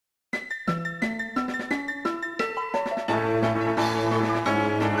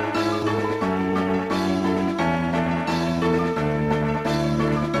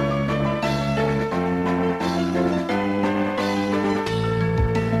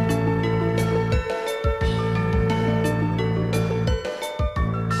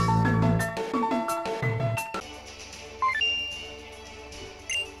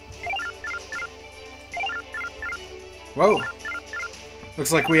Whoa.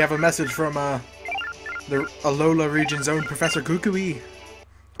 Looks like we have a message from the Alola region's own Professor Kukui.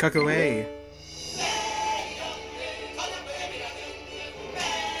 Kukui.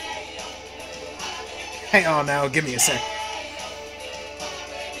 Hang on now, give me a sec.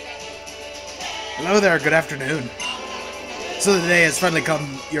 Hello there, good afternoon. So the day has finally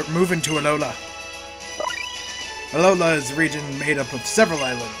come. You're moving to Alola. Alola is a region made up of several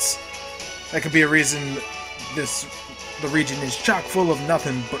islands. That could be a reason the region is chock full of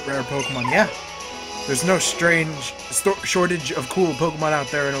nothing but rare Pokemon. Yeah, there's no shortage of cool Pokemon out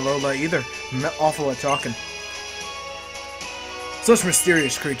there in Alola either. Awful at talking. Such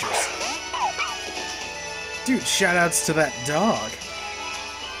mysterious creatures. Dude, shoutouts to that dog.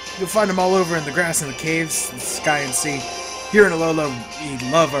 You'll find them all over in the grass and the caves, the sky and sea. Here in Alola, we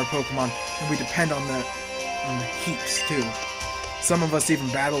love our Pokemon, and we depend on the heaps too. Some of us even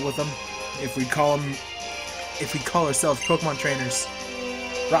battle with them. If we call ourselves Pokemon trainers.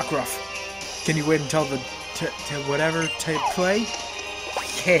 Rockruff, can you wait until the play?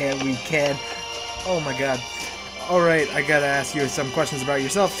 Yeah, we can. Oh my god. Alright, I gotta ask you some questions about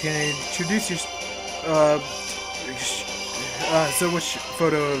yourself. Can you introduce your... so which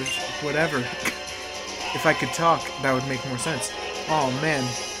photo of whatever? If I could talk, that would make more sense. Oh man.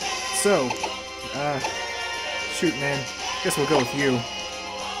 So, shoot man. Guess we'll go with you.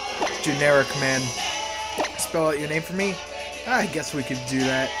 Generic man. Spell out your name for me? I guess we could do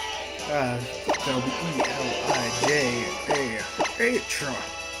that. That'll be E-L-I-J-A-H.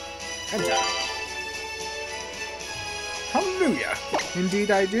 Enter. Hallelujah.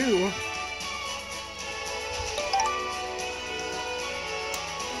 Indeed I do.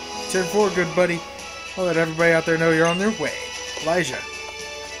 Turn 4, good buddy. I'll let everybody out there know you're on their way. Elijah.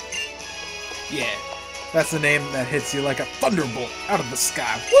 Yeah, that's the name that hits you like a thunderbolt out of the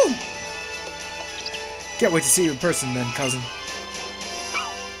sky. Woo! Can't wait to see you in person then, cousin.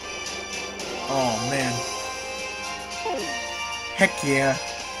 Oh, man. Heck yeah.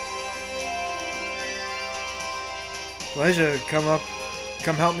 Elijah, come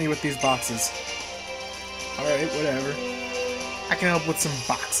help me with these boxes. Alright, whatever. I can help with some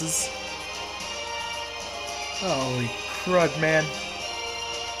boxes. Holy crud, man.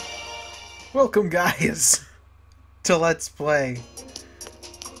 Welcome, guys, to Let's Play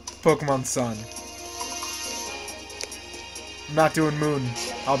Pokemon Sun. I'm not doing Moon.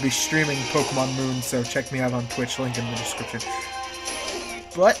 I'll be streaming Pokemon Moon, so check me out on Twitch, link in the description.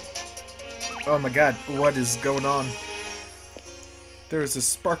 But, oh my god, what is going on? There's a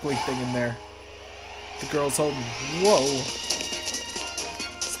sparkly thing in there. The girl's holding... Whoa.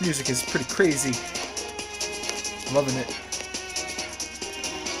 This music is pretty crazy. Loving it.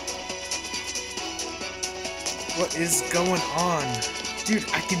 What is going on? Dude,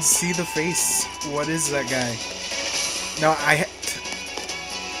 I can see the face. What is that guy? No,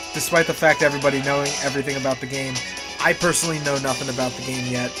 despite the fact everybody knowing everything about the game, I personally know nothing about the game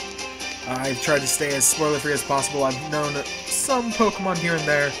yet. I've tried to stay as spoiler-free as possible. I've known some Pokemon here and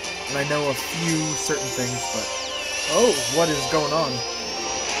there, and I know a few certain things, but... Oh, what is going on?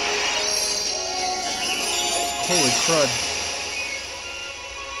 Holy crud.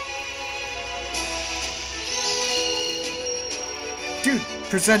 Dude,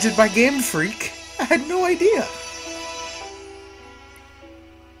 presented by Game Freak? I had no idea.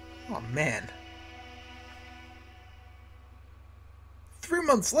 Oh, man. 3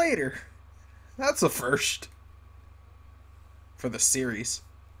 months later. That's a first. For the series.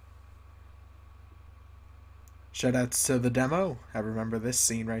 Shoutouts to the demo. I remember this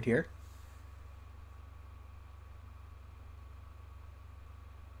scene right here.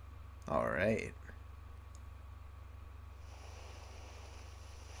 Alright.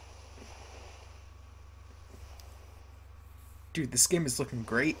 Dude, this game is looking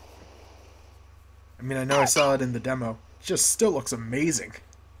great. I mean, I know I saw it in the demo. It just still looks amazing.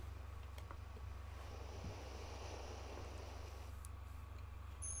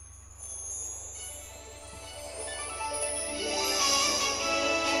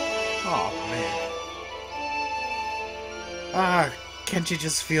 Oh, man. Ah, can't you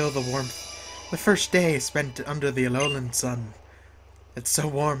just feel the warmth? The first day spent under the Alolan sun. It's so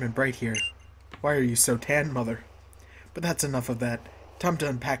warm and bright here. Why are you so tan, Mother? But that's enough of that. Time to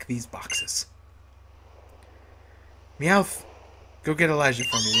unpack these boxes. Meowth, go get Elijah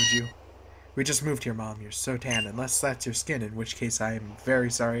for me, would you? We just moved here, Mom. You're so tan, unless that's your skin, in which case I am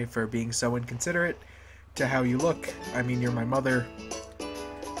very sorry for being so inconsiderate to how you look. I mean, you're my mother.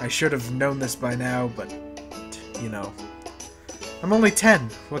 I should have known this by now, but, you know. I'm only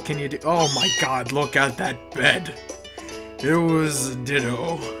 10. What can you do? Oh my god, look at that bed. It was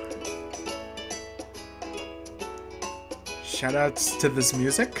Ditto. Shoutouts to this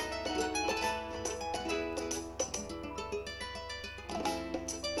music.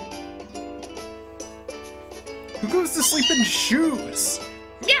 Who goes to sleep in shoes?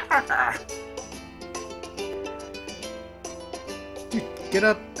 Yeah! Dude, get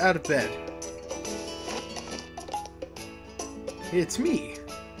up out of bed. It's me.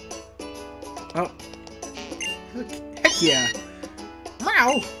 Oh. Heck yeah.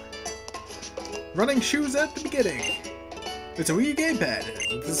 Meow! Running shoes at the beginning. It's a Wii gamepad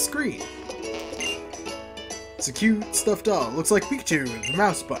with a screen. It's a cute stuffed doll. Looks like Pikachu with the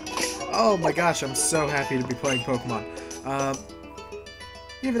mouse button. Oh my gosh, I'm so happy to be playing Pokemon.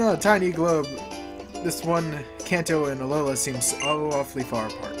 Even on a tiny globe, this one, Kanto and Alola, seems so awfully far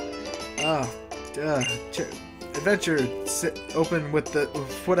apart. Adventure open with the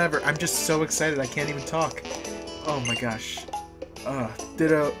whatever. I'm just so excited I can't even talk. Oh my gosh.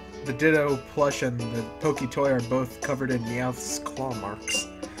 The Ditto plush and the Poke toy are both covered in Meowth's claw marks.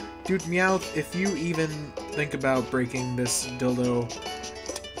 Dude, Meowth, if you even think about breaking this dildo...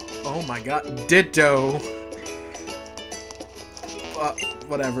 Oh my god, Ditto!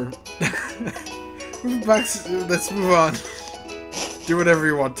 Whatever. Let's move on. Do whatever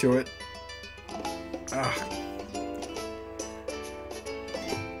you want to it. Ugh.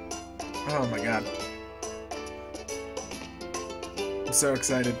 Oh my god. I'm so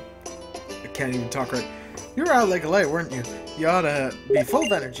excited. I can't even talk right. You were out like a light, weren't you? You ought to be full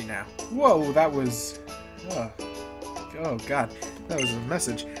of energy now. Whoa, that was... Oh god, that was a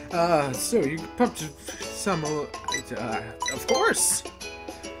message. So you pumped some... of course!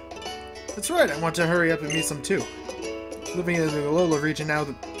 That's right, I want to hurry up and meet some too. Living in the Alola region now,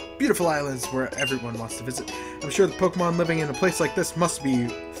 the beautiful islands where everyone wants to visit. I'm sure the Pokemon living in a place like this must be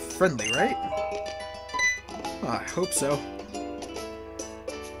friendly, right? Oh, I hope so.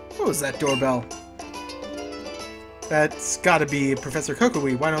 What was that doorbell? That's gotta be Professor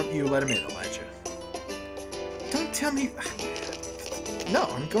Kokui. Why don't you let him in, Elijah? Don't tell me... No,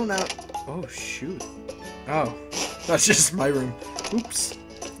 I'm going out... Oh, shoot. Oh, that's just my room. Oops.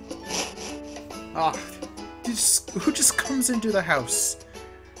 Ah, who just comes into the house?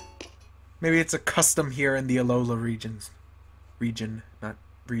 Maybe it's a custom here in the Alola regions. Not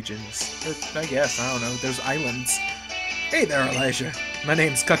regions. I guess, I don't know. There's islands. Hey there, Elijah. My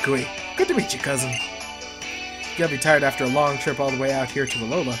name's Kakui. Good to meet you, cousin. You gotta be tired after a long trip all the way out here to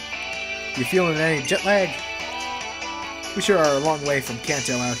Alola. You feeling any jet lag? We sure are a long way from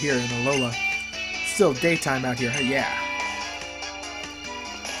Kanto out here in Alola. Still daytime out here, huh? Yeah.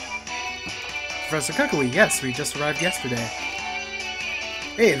 Professor Kakui, yes, we just arrived yesterday.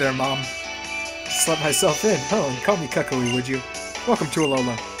 Hey there, Mom. Just let myself in. Oh, and call me Kakui, would you? Welcome to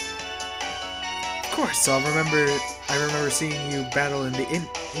Alola. Of course, I remember seeing you battle in the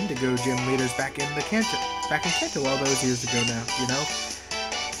Indigo Gym leaders back in Kanto all those years ago now, you know?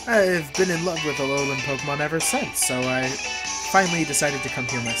 I've been in love with Alolan Pokemon ever since, so I finally decided to come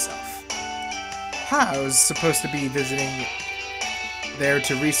here myself. I was supposed to be visiting there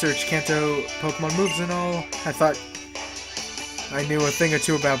to research Kanto Pokemon moves and all. I thought I knew a thing or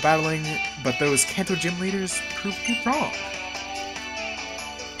two about battling, but those Kanto gym leaders proved me wrong.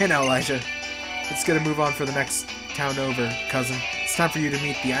 Hey now, Elijah. Let's get a move on for the next town over, cousin. It's time for you to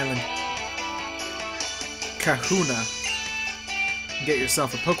meet the island Kahuna. And get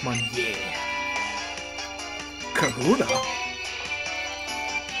yourself a Pokemon. Yeah. Kahuna?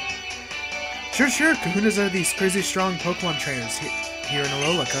 Sure. Kahunas are these crazy strong Pokemon trainers here in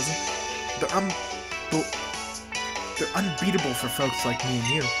Alola, cousin. They're unbeatable for folks like me and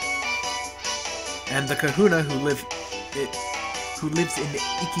you. And the Kahuna who lives in the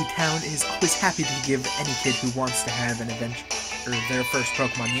Iki town is always happy to give any kid who wants to have an adventure or their first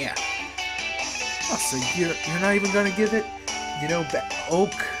Pokemon. Yeah. Oh, so you're not even gonna give it? You know,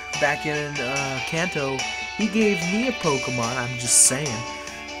 Oak back in Kanto, he gave me a Pokemon. I'm just saying.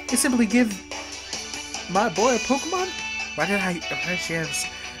 You simply give my boy a Pokemon? Why did she have?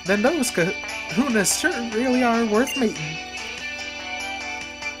 Then those Kahunas sure really are worth meeting.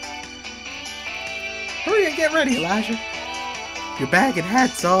 Hurry and get ready, Elijah. Your bag and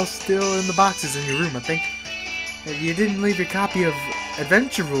hat's all still in the boxes in your room, I think. You didn't leave your copy of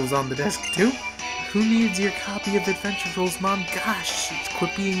Adventure Rules on the desk, too? Who needs your copy of Adventure Rules, Mom? Gosh,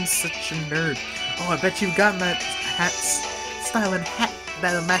 quit being such a nerd. Oh, I bet you've gotten that style and hat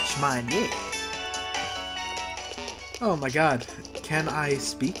that'll match mine, yeah. Oh my god, can I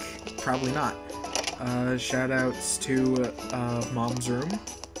speak? Probably not. Shoutouts to Mom's room.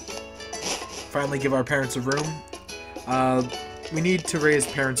 Finally give our parents a room. We need to raise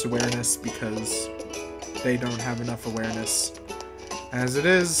parents' awareness because they don't have enough awareness. As it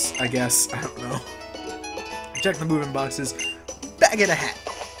is, I guess, I don't know. Check the moving boxes. bag and a hat.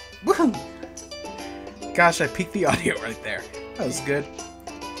 Woohoo! Gosh, I peaked the audio right there. That was good.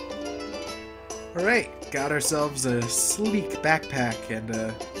 Alright, got ourselves a sleek backpack and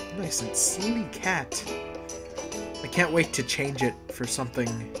a nice and sleek hat. I can't wait to change it for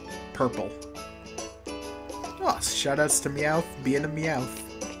something purple. Oh, shoutouts to Meowth being a Meowth.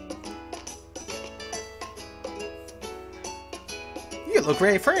 You look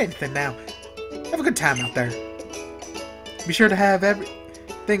ready for anything now. Have a good time out there. Be sure to have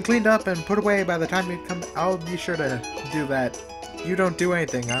everything cleaned up and put away by the time you come. I'll be sure to do that. You don't do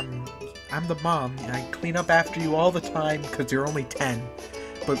anything. I'm the mom. I clean up after you all the time because you're only 10.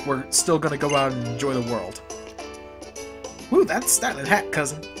 But we're still gonna go out and enjoy the world. Woo, that's a styling hat,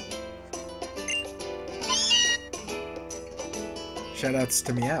 cousin. Shoutouts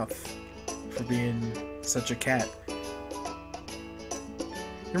to Meowth for being such a cat.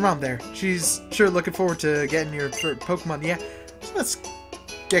 Your mom there. She's sure looking forward to getting your Pokemon. Yeah, so let's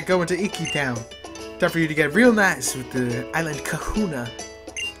get going to Iki Town. Time for you to get real nice with the island Kahuna.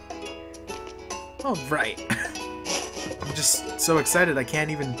 Alright. I'm just so excited I can't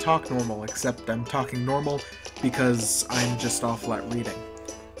even talk normal, except I'm talking normal because I'm just off flat reading.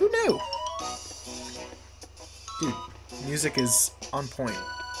 Who knew? Dude, music is on point.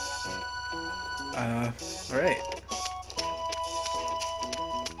 Alright.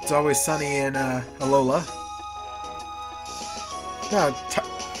 It's always sunny in, Alola.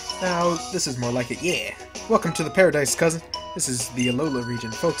 Now, this is more like it, yeah. Welcome to the paradise, cousin. This is the Alola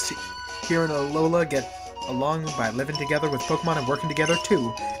region. Folks here in Alola get along by living together with Pokemon and working together,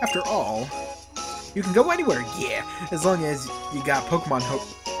 too. After all, you can go anywhere, yeah, as long as you got Pokemon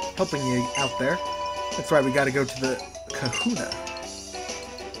helping you out there. That's why we gotta go to the Kahuna.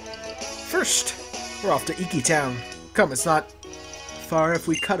 First, we're off to Iki Town. Come, it's not far if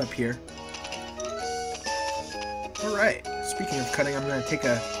we cut up here. Alright, speaking of cutting, I'm gonna take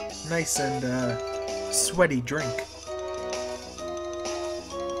a nice and sweaty drink.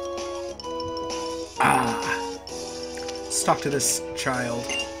 Let's talk to this child.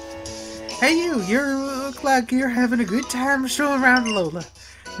 Hey you look like you're having a good time strolling around Alola.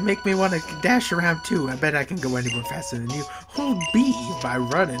 You make me want to dash around too. I bet I can go anywhere faster than you. Hold B by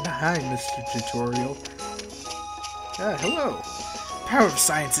running. Hi, Mr. Tutorial. Hello. Power of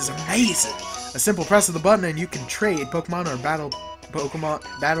science is amazing. A simple press of the button and you can trade Pokemon or battle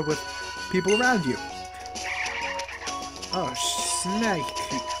with people around you. Oh, snake.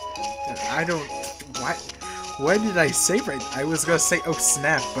 I don't... What did I say right? I was gonna say, oh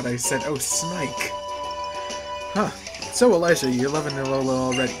snap, but I said, oh snake. Huh. So, Elijah, you're loving Alola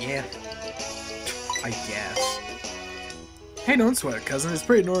already, yeah? I guess. Hey, don't sweat it, cousin. It's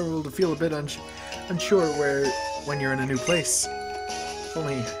pretty normal to feel a bit unsure when you're in a new place. If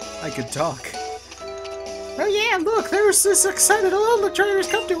only I could talk. Oh yeah, look, there's this excited Alola trainers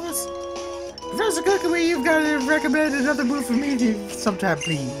come to us. Professor Kukui, you've got to recommend another move for me to sometime,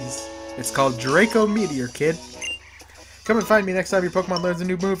 please. It's called Draco Meteor, kid. Come and find me next time your Pokemon learns a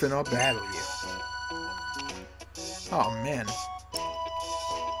new move and I'll battle you. Oh man.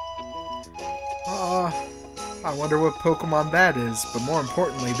 I wonder what Pokemon that is, but more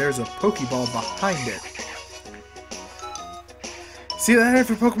importantly, there's a Pokeball behind it. See that? If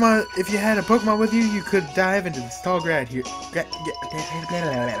you had a Pokemon with you, you could dive into this tall grass here.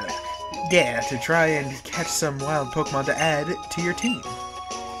 Yeah, to try and catch some wild Pokemon to add to your team.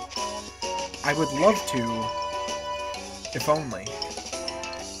 I would love to, if only.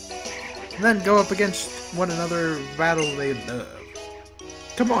 And then go up against one another, battle they love.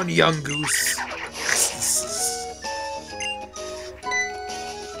 Come on, young goose.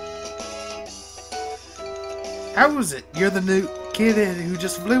 How is it? You're the new kid who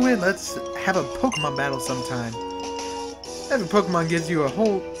just flew in. Let's have a Pokemon battle sometime. Having Pokemon gives you a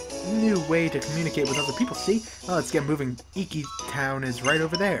whole new way to communicate with other people, see? Well, let's get moving. Iki Town is right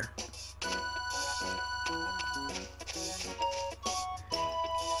over there.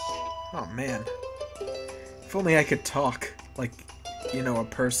 Oh man. If only I could talk like, you know, a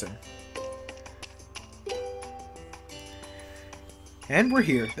person. And we're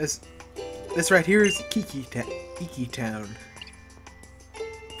here. This right here is Iki Town.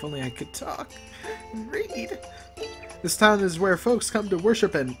 If only I could talk and read. This town is where folks come to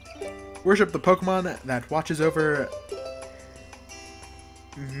worship the Pokemon that watches over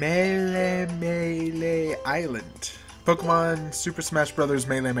Melee Island. Pokemon Super Smash Bros.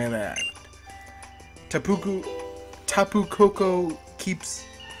 Melee Island. Tapu Koko keeps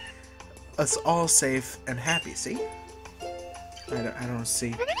us all safe and happy, see? I don't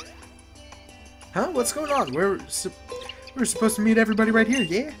see. Huh? What's going on? We're supposed to meet everybody right here,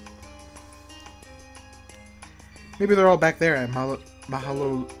 yeah? Maybe they're all back there at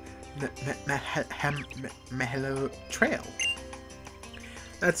Mahalo Trail.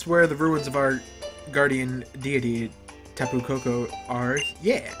 That's where the ruins of our guardian deity, Tapu Koko, are.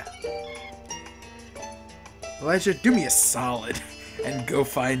 Yeah. Elijah, do me a solid and go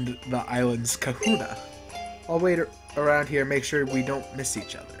find the island's kahuna. I'll wait around here, make sure we don't miss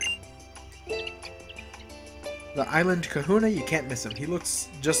each other. The island kahuna, you can't miss him. He looks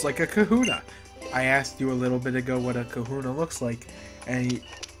just like a kahuna. I asked you a little bit ago what a kahuna looks like, and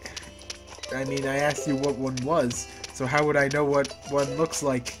I asked you what one was, so how would I know what one looks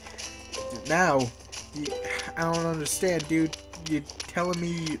like now? I don't understand, dude. You're telling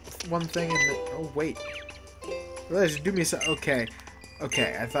me one thing and then... Oh, wait. Elijah, do me so... Okay.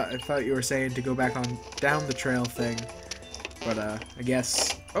 Okay, I thought you were saying to go back on down the trail thing. But, I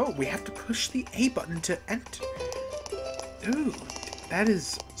guess... Oh, we have to push the A button to enter. Dude, that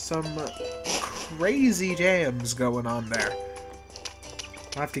is some crazy jams going on there.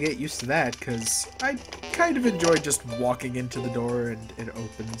 I'll have to get used to that, because I kind of enjoy just walking into the door and it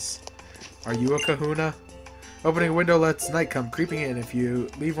opens. Are you a kahuna? Opening a window lets night come creeping in. If you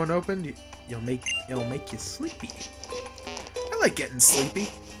leave one open, it'll make you sleepy. I like getting sleepy.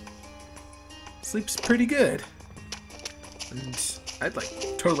 Sleep's pretty good. And I'd like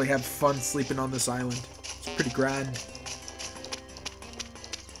totally have fun sleeping on this island. It's pretty grand.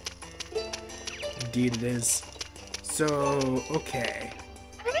 Indeed it is. So, okay.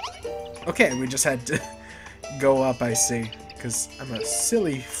 Okay, we just had to go up, I see. Because I'm a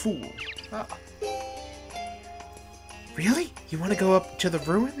silly fool. Ah. Really? You want to go up to the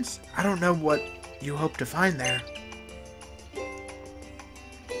ruins? I don't know what you hope to find there.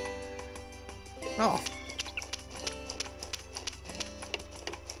 Oh.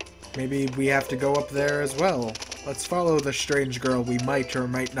 Maybe we have to go up there as well. Let's follow the strange girl we might or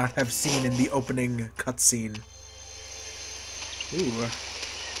might not have seen in the opening cutscene. Ooh.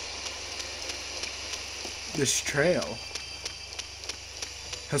 This trail.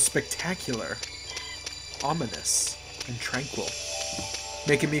 How spectacular. Ominous. And tranquil.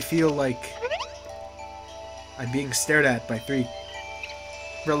 Making me feel like I'm being stared at by 3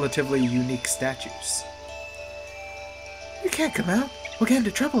 relatively unique statues. You can't come out. We'll get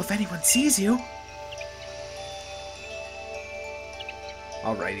into trouble if anyone sees you.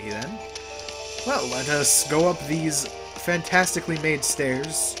 Alrighty then. Well, let us go up these fantastically made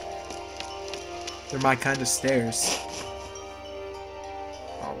stairs. They're my kind of stairs.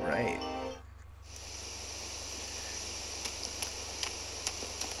 Alright.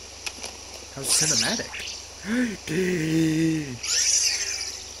 How cinematic.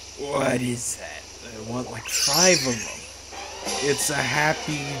 What is that? I want like 5 of them. It's a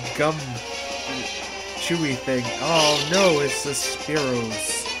happy gum chewy thing. Oh no, it's the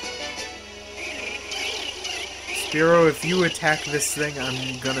Spearows. Spearow, if you attack this thing,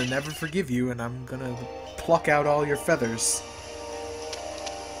 I'm gonna never forgive you, and I'm gonna pluck out all your feathers.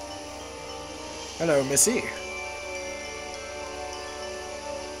 Hello, Missy.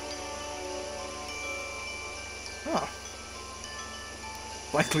 Oh.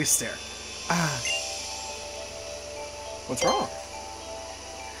 Blankly stare. Ah. What's wrong?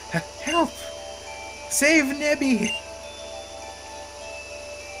 Help! Save Nebby!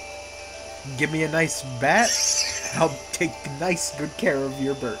 Give me a nice bat. I'll take nice good care of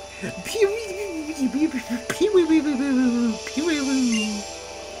your bird.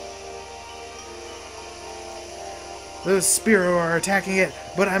 Those Spearow are attacking it,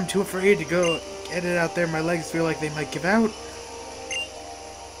 but I'm too afraid to go get it out there. My legs feel like they might give out.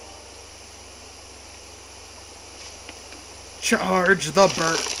 Charge the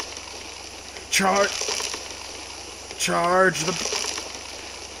bird. Charge the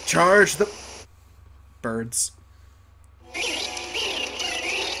birds.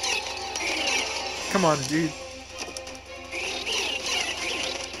 Come on, dude.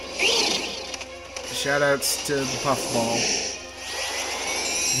 Shoutouts to the puffball.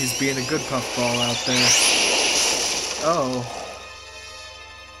 He's being a good puffball out there. Oh.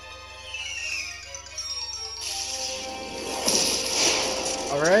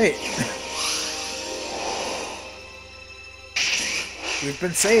 Alright. We've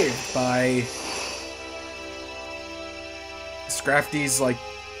been saved by Scrafty's, like,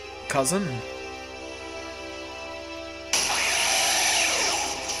 cousin.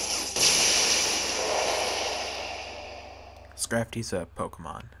 Scrafty's a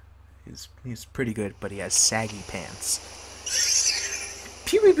Pokemon. He's pretty good, but he has saggy pants.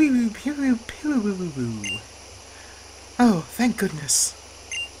 Pew-wee-wee-woo, pew-wee-woo, pew-wee-woo-woo. Oh, thank goodness.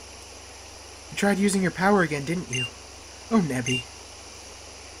 You tried using your power again, didn't you? Oh, Nebby.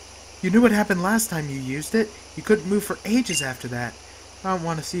 You knew what happened last time you used it. You couldn't move for ages after that. I don't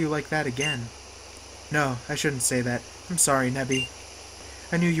want to see you like that again. No, I shouldn't say that. I'm sorry, Nebby.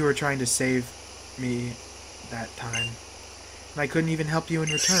 I knew you were trying to save me that time. And I couldn't even help you in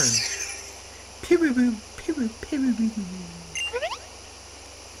return. Pew-boo-boo, pew-boo, pew-boo-boo.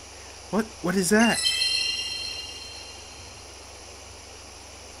 What is that?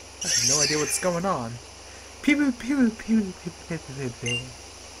 I have no idea what's going on. Pew-boo, pew-boo, pew-boo, pew-boo, pew-boo.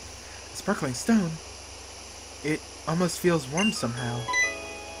 Sparkling stone. It almost feels warm somehow.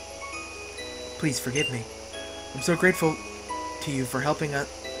 Please forgive me. I'm so grateful to you for helping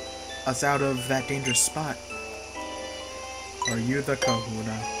us out of that dangerous spot. Are you the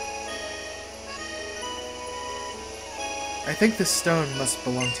kahuna? I think this stone must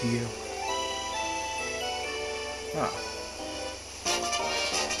belong to you. Oh.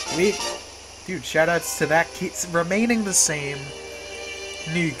 Sweet. Dude, shoutouts to that keeps remaining the same.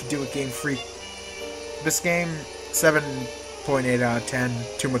 Knew you could do it game free. This game, 7.8 out of 10.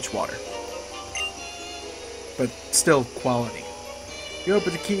 Too much water. But still quality. You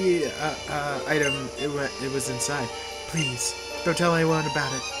opened the key item, it was inside. Please, don't tell anyone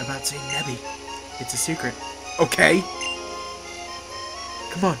about it, about seeing Nebby. It's a secret. Okay.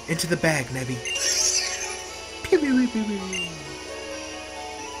 Come on, into the bag, Nebby. Pew pew pew pew pew.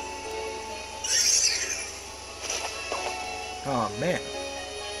 Oh man.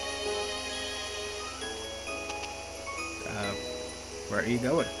 Where are you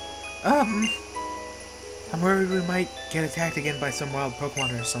going? I'm worried we might get attacked again by some wild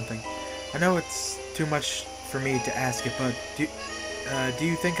Pokemon or something. I know it's too much for me to ask it, but do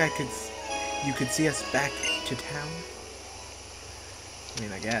you think you could see us back to town? I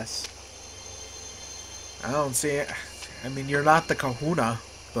mean, I guess. I don't see it. I mean, you're not the kahuna,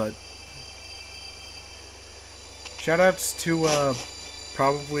 but shoutouts to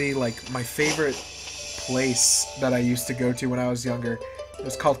probably like my favorite place that I used to go to when I was younger. It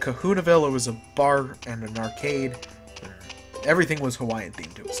was called Kahunaville. It was a bar and an arcade. Everything was Hawaiian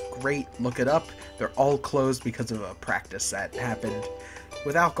themed. It was great. Look it up. They're all closed because of a practice that happened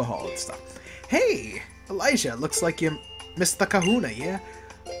with alcohol and stuff. Hey, Elijah, looks like you missed the kahuna, yeah?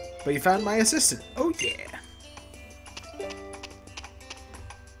 But you found my assistant. Oh, yeah.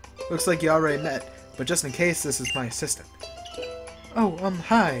 Looks like you already met, but just in case, this is my assistant. Oh,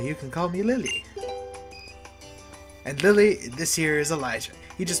 hi, you can call me Lily. And Lily, this here is Elijah.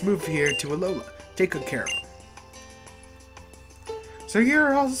 He just moved here to Alola. Take good care of him. So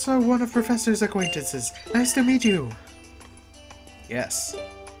you're also one of Professor's acquaintances. Nice to meet you. Yes.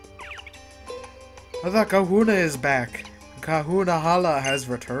 The kahuna is back. Kahuna Hala has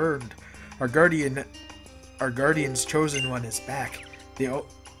returned. Our guardian's chosen one is back. The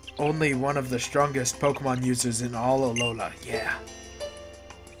only one of the strongest Pokemon users in all Alola. Yeah.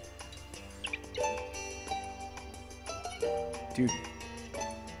 Dude.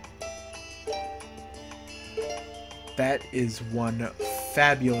 That is one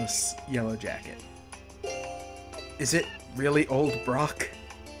fabulous yellow jacket. Is it really old Brock?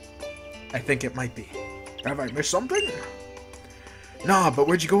 I think it might be. Have I missed something? Nah, but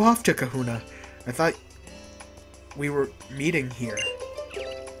where'd you go off to, Kahuna? I thought we were meeting here.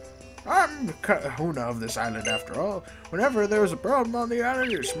 I'm the Kahuna of this island after all. Whenever there's a problem on the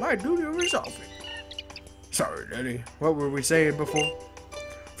island, it's my duty to resolve it. Sorry, Daddy. What were we saying before?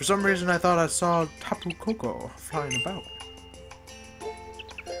 For some reason, I thought I saw Tapu Koko flying about.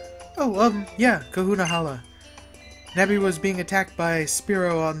 Oh, yeah, Kahuna Hala. Nebby was being attacked by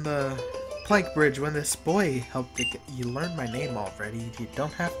Spiro on the plank bridge when this boy helped it. You learned my name already. You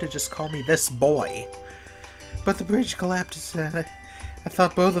don't have to just call me this boy. But the bridge collapsed, and I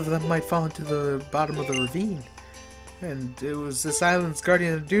thought both of them might fall into the bottom of the ravine. And it was this island's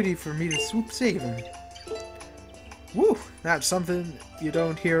guardian of duty for me to swoop save him. Woo! That's something you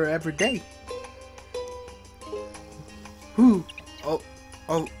don't hear every day. Who?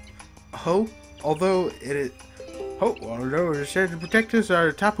 Although it said to protect us,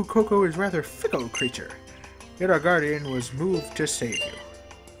 our Tapu Koko is a rather fickle creature. Yet our guardian was moved to save you.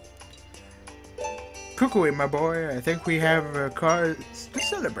 Kukui, my boy, I think we have a cause to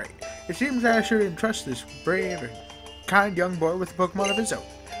celebrate. It seems I should entrust this brave and kind young boy with a Pokemon of his own.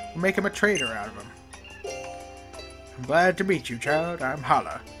 We'll make him a trader out of him. I'm glad to meet you, child. I'm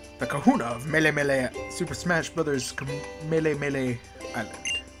Hala, the kahuna of Melee Melee Super Smash Bros. Melee Melee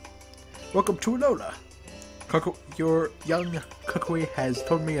Island. Welcome to Alola. Your young Kukui has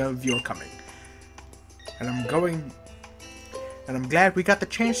told me of your coming. And I'm glad we got the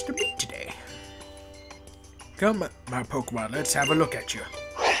chance to meet today. Come, my Pokemon, let's have a look at you.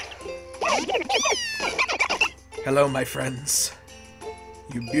 Hello, my friends.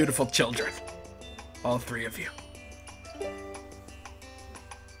 You beautiful children. All three of you.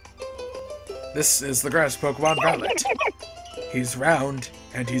 This is the grass Pokemon Rowlet. He's round,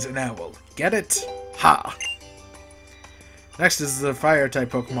 and he's an owl. Get it? Ha! Next is the fire-type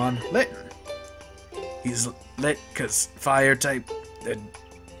Pokemon, Litten. He's lit because fire-type,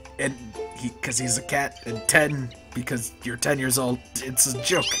 and because he's a cat, and 10 because you're 10 years old. It's a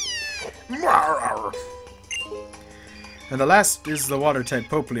joke. And the last is the water-type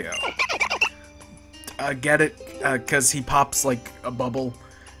Poplio. Get it? Because he pops like a bubble.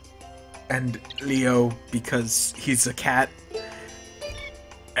 And Leo because he's a cat.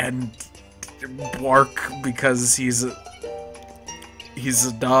 And Bark because he's a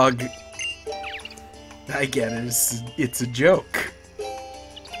dog. I get it. It's a joke.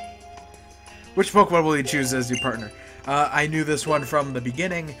 Which Pokemon will you choose as your partner? I knew this one from the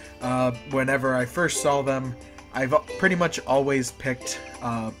beginning. Whenever I first saw them, I've pretty much always picked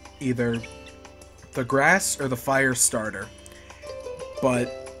either the grass or the fire starter.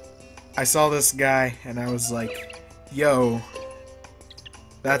 But I saw this guy and I was like, yo,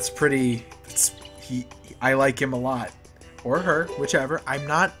 that's pretty, I like him a lot. Or her, whichever. I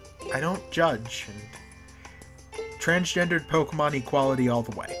don't judge. And transgendered Pokemon equality all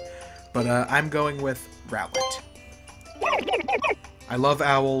the way. But I'm going with Rowlet. I love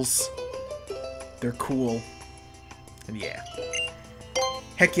owls. They're cool. And yeah.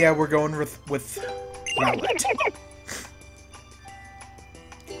 Heck yeah, we're going with Rowlet.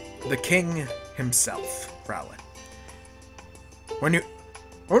 The king himself, Rowlet.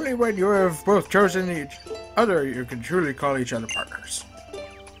 Only when you have both chosen each other, you can truly call each other partners.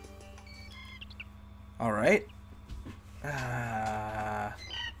 Alright.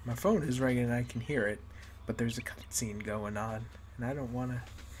 My phone is ringing and I can hear it, but there's a cutscene going on, and I don't want to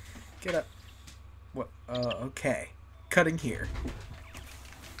get up. What? Okay. Cutting here.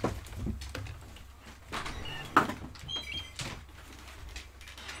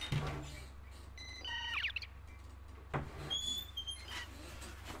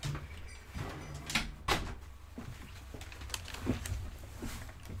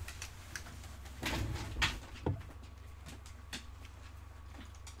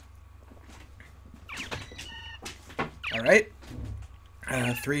 Alright.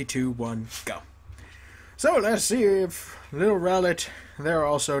 3, 2, 1, go. So let's see if little Rowlet there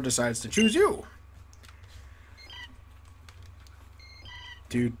also decides to choose you.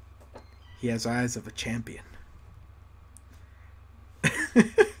 Dude, he has eyes of a champion.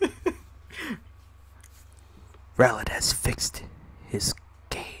 Rowlet has fixed his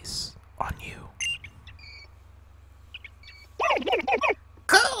gaze on you.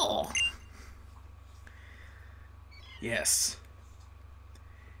 Cool! Yes.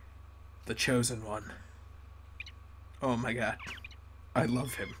 The chosen one. Oh my god. I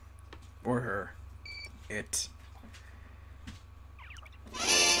love him. Or her. It.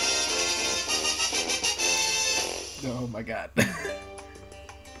 Oh my god.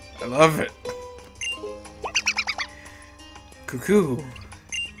 I love it. Cuckoo.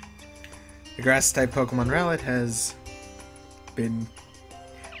 The grass-type Pokemon Rowlet has been...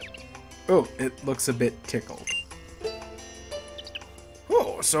 Oh, it looks a bit tickled.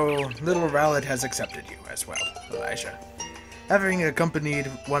 Oh, so little Rowlet has accepted you as well, Elijah. Having accompanied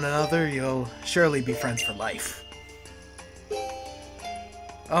one another, you'll surely be friends for life.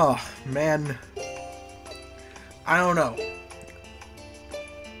 Oh, man. I don't know.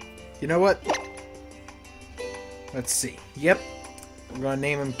 You know what? Let's see. Yep. I'm gonna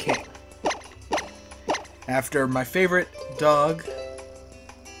name him King. After my favorite dog,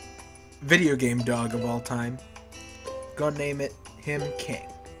 video game dog of all time. Gonna name him King.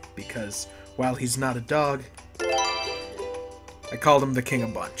 Because while he's not a dog, I called him the King a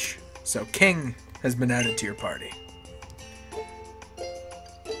bunch. So King has been added to your party.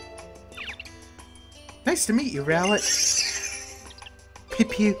 Nice to meet you, Rowlet. Pew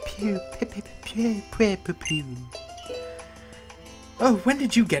pew pew pew pew pew pew pew pew. Oh, when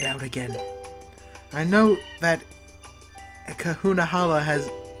did you get out again? I know that Kahunahala has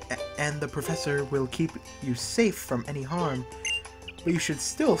and the professor will keep you safe from any harm, but you should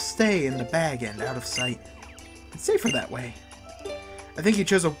still stay in the bag and out of sight. It's safer that way. I think you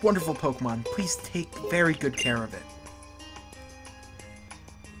chose a wonderful Pokemon. Please take very good care of it.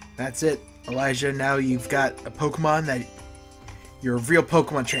 That's it, Elijah. Now you've got a Pokemon that you're a real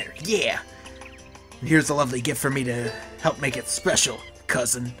Pokemon trainer. Yeah! And here's a lovely gift for me to help make it special,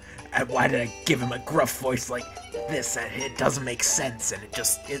 cousin. Why did I give him a gruff voice like this? It doesn't make sense, and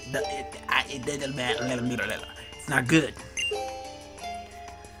it's not good.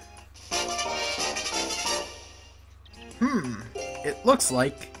 it looks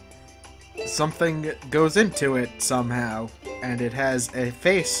like something goes into it somehow, and it has a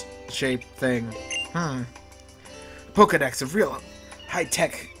face-shaped thing. Pokedex, a real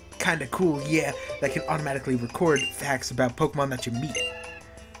high-tech, kinda cool, yeah, that can automatically record facts about Pokemon that you meet.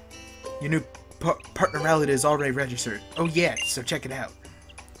 Your new partner Rowlet is already registered. Oh yeah, so check it out.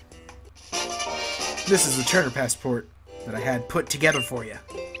 This is the Turner Passport that I had put together for you.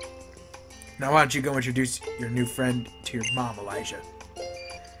 Now why don't you go introduce your new friend to your mom, Elijah?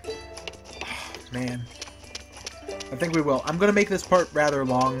 Oh, man. I think we will. I'm gonna make this part rather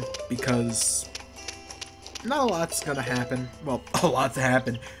long because not a lot's gonna happen. Well, a lot's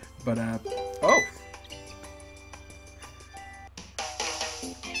happened, but oh.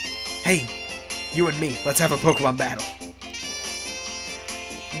 Hey, you and me, let's have a Pokemon battle.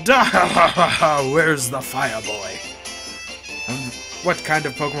 Where's the Fire Boy? What kind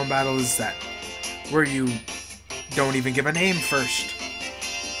of Pokemon battle is that? Where you don't even give a name first.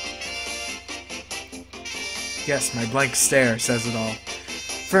 Yes, my blank stare says it all.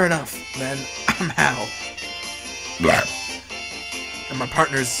 Fair enough, then. I'm Hal. And my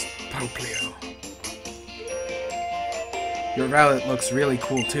partner's Poplio. Your Rowlet looks really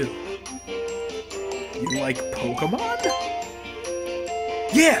cool too. You like Pokemon?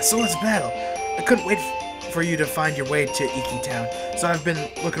 Yeah, so let's battle. I couldn't wait for you to find your way to Iki Town, so I've been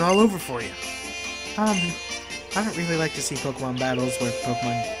looking all over for you. I don't really like to see Pokemon battles where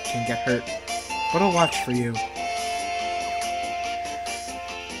Pokemon can get hurt, but I'll watch for you.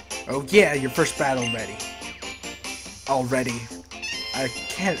 Oh yeah, your first battle ready. Already. I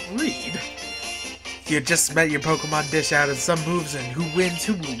can't read. You just met your Pokemon dish out of some moves and who wins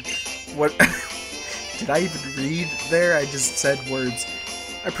who. What? Did I even read there? I just said words.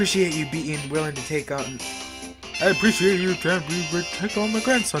 I appreciate you being willing to take on... I appreciate you trying to take on my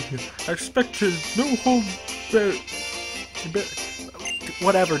grandson here. I expect to no hold...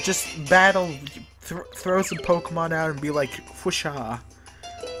 Whatever, just battle, throw some Pokemon out and be like, whoosha.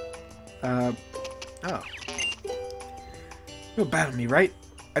 Oh. You'll battle me, right?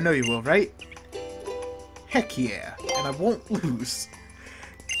 I know you will, right? Heck yeah, and I won't lose.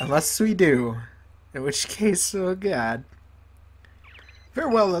 Unless we do. In which case, oh god. Very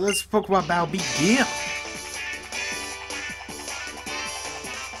well, then let's Pokemon battle begin.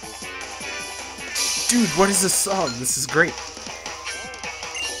 Dude, what is this song? This is great.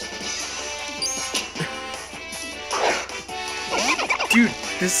 Dude,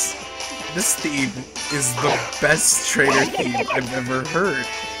 this theme is the best trainer theme I've ever heard.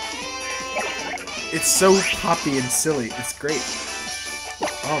 It's so poppy and silly. It's great.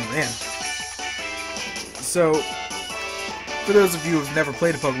 Oh man. So, for those of you who've never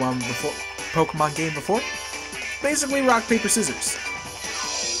played a Pokemon game before, basically rock, paper, scissors.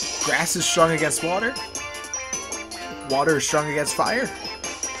 Grass is strong against water. Water is strong against fire.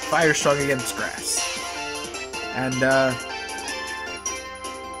 Fire is strong against grass. And,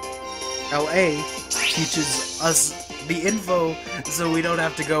 LA teaches us the info so we don't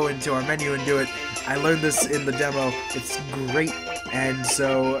have to go into our menu and do it. I learned this in the demo. It's great. And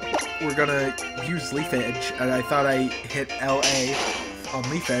so we're gonna use Leaf Edge. And I thought I hit LA on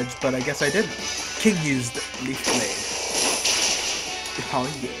Leaf Edge, but I guess I didn't. King used Leaf Blade. Oh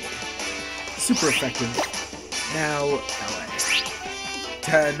yeah. Super effective. Now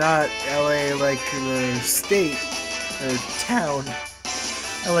LA. Not LA like the state or town.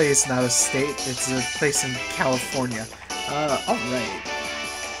 LA is not a state, it's a place in California. Alright.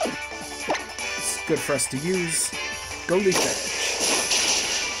 It's good for us to use. Go Leaf Edge.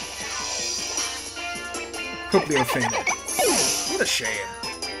 Poplio fainted. What a shame.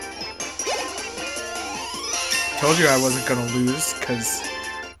 Told you I wasn't gonna lose, because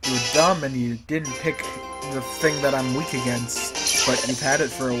you were dumb and you didn't pick the thing that I'm weak against. But you've had it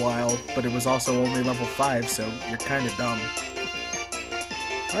for a while, but it was also only level 5, so you're kinda dumb.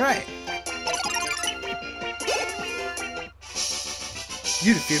 Alright.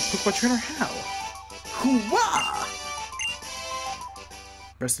 You defeated Pokemon Trainer Hal. Hoo-wah!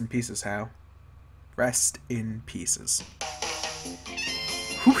 Rest in pieces, Hal. Rest in pieces.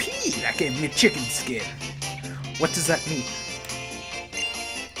 Hoo-hee! That gave me a chicken skin. What does that mean?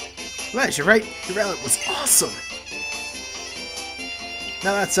 Right, you're right. Your Rowlet was awesome.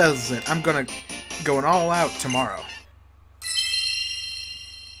 Now that settles it. I'm going all out tomorrow.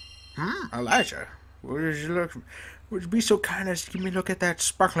 Elijah, would you be so kind as to give me a look at that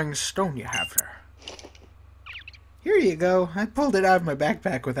sparkling stone you have there? Here you go. I pulled it out of my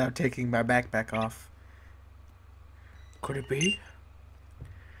backpack without taking my backpack off. Could it be?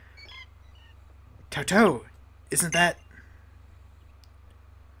 Toto, isn't that...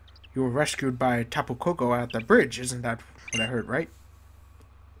 You were rescued by Tapu Koko at the bridge, isn't that what I heard, right?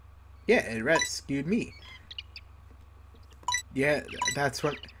 Yeah, it rescued me. Yeah, that's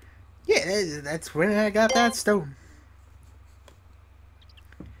what... Yeah, that's when I got that stone.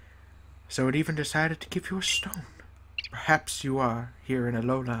 So it even decided to give you a stone. Perhaps you are here in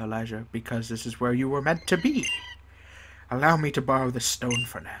Alola, Elijah, because this is where you were meant to be. Allow me to borrow this stone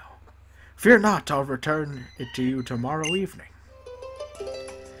for now. Fear not, I'll return it to you tomorrow evening.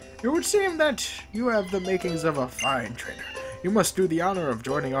 It would seem that you have the makings of a fine trainer. You must do the honor of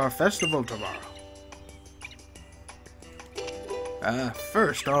joining our festival tomorrow.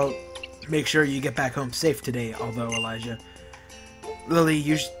 First, I'll make sure you get back home safe today, although, Elijah. Lily,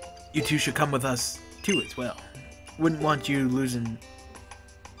 you two should come with us, too, as well. Wouldn't want to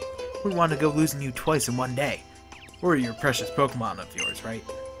go losing you twice in one day. Or your precious Pokemon of yours, right?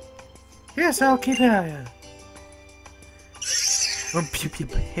 Yes, I'll keep an eye on.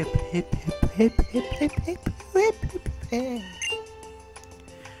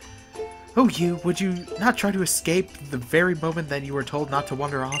 Oh, would you not try to escape the very moment that you were told not to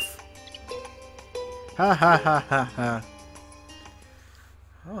wander off? Ha ha ha ha ha.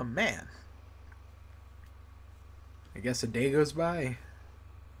 Oh, man. I guess a day goes by.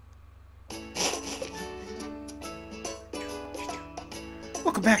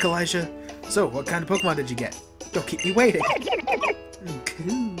 Welcome back, Elijah. So, what kind of Pokemon did you get? Don't keep me waiting.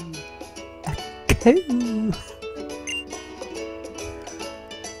 Cool. Cool.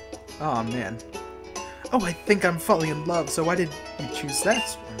 Oh, man. Oh, I think I'm falling in love, so why did you choose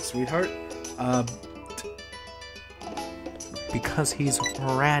that one, sweetheart? Because he's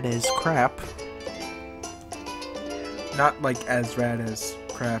rad as crap. Not like as rad as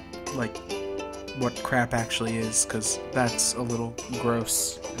crap, like what crap actually is, because that's a little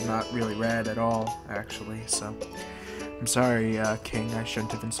gross and not really rad at all, actually, so... I'm sorry, King, I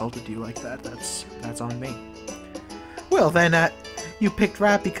shouldn't have insulted you like that. That's on me. Well then, you picked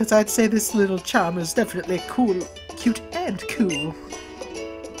rap because I'd say this little charm is definitely cool, cute, and cool.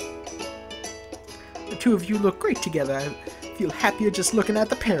 The two of you look great together. I feel happier just looking at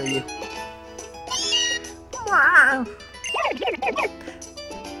the pair of you.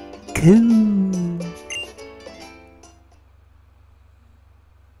 Cool.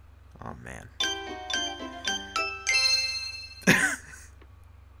 Oh man.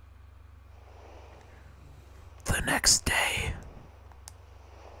 The next day.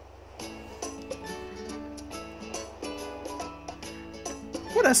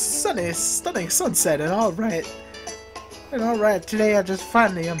 What a sunny, stunning sunset, and alright. Today I just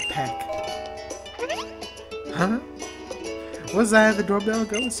finally unpack. Huh? Was that the doorbell?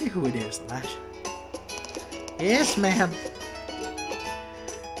 Go and see who it is, Elijah. Yes, ma'am.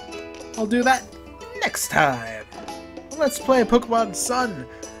 I'll do that next time. Let's play Pokemon Sun.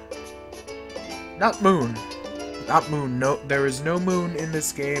 Not Moon. Not Moon. No, there is no moon in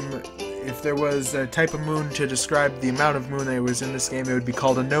this game. If there was a type of moon to describe the amount of moon that was in this game, it would be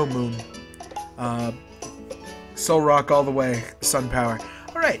called a no moon. Soul Rock all the way. Sun Power.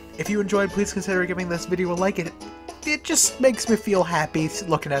 Alright, if you enjoyed, please consider giving this video a like. It just makes me feel happy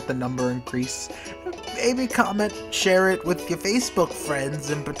looking at the number increase. Maybe comment, share it with your Facebook friends,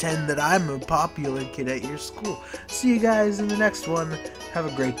 and pretend that I'm a popular kid at your school. See you guys in the next one. Have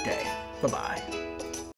a great day. Bye-bye.